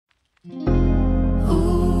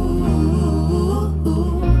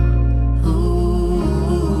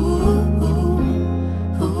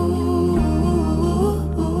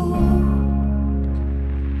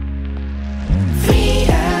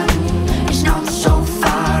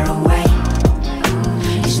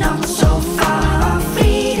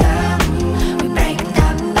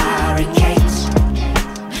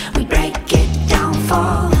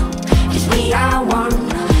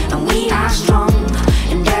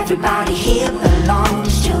everybody here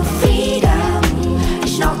belongs to freedom.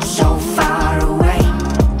 It's not so far away.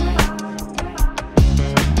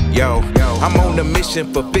 Yo, I'm on a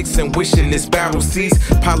mission for fixing, wishing this battle cease.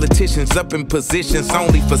 Politicians up in positions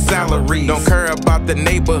only for salaries. Don't care about the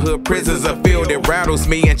neighborhood prisons, a field that rattles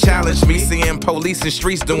me and challenge me. Seeing police in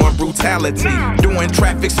streets doing brutality, doing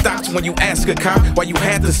traffic stops when you ask a cop why you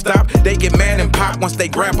had to stop. They get mad and pop once they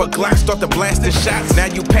grab a Glock, start to blasting shots. Now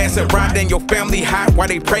you passing right and your family hot while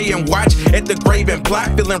they pray and watch at the grave and plot,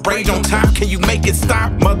 feeling rage on top. Can you make it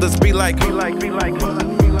stop? Mothers be like,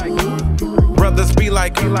 brothers be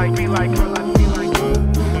like,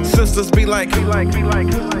 sisters be like,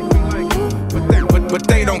 but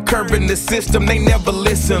they don't curve in the system, they never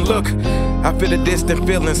listen. Look, I feel a distant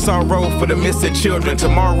feeling, sorrow for the missing children.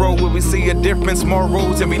 Tomorrow will we see a difference, more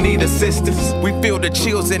roads and we need assistance. We feel the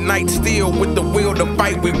chills at night still with the will to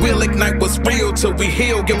fight. We will ignite what's real till we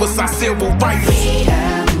heal, give us our civil rights.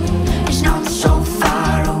 Freedom is not so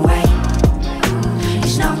far away.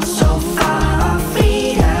 It's not so far,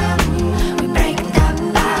 freedom. We break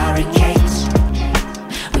the barricades,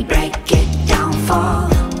 we break it down for,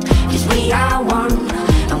 'cause we are one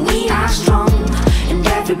and we are strong, and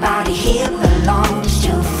everybody here belongs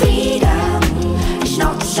to freedom. It's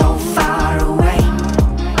not so far away.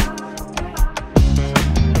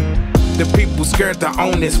 The people scared to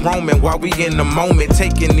own this, roaming while we in the moment,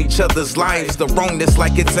 taking each other's lives, the wrongness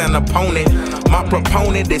like it's an opponent. My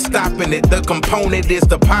proponent is stopping it, the component is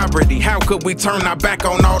the poverty. How could we turn our back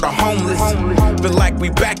on all the homeless? Feel like we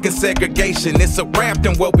back in segregation. It's a raft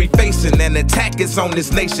in what we facing, an attack is on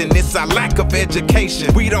this nation. It's our lack of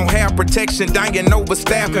education. We don't have protection, dying over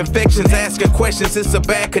staph infections, asking questions. It's a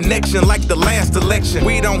bad connection like the last election.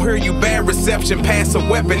 We don't hear you, bad reception, pass a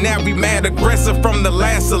weapon. Now we mad aggressive from the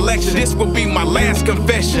last election. This will be my last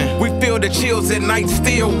confession. We feel the chills at night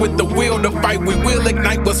still with the will to fight. We will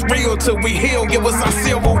ignite what's real till we heal, give us our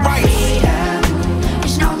civil rights. Freedom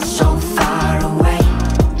is not so far away.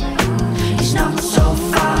 It's not so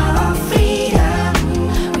far, freedom.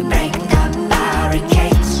 We break the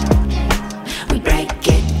barricades, we break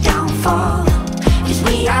it down for, 'cause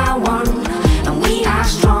we are one and we are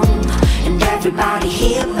strong, and everybody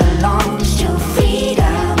here belongs to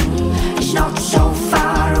freedom. It's not so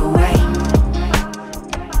far away.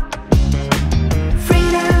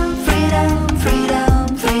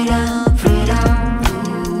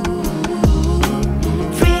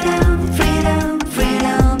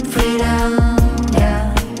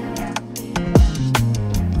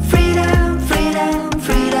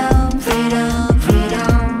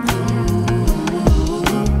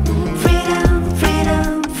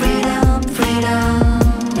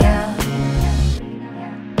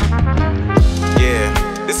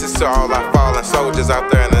 To all our fallen soldiers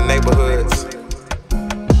out there in the neighborhoods,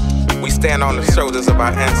 we stand on the shoulders of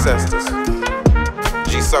our ancestors.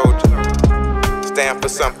 G Souldier, stand for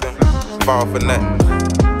something, fall for nothing.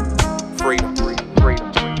 Freedom.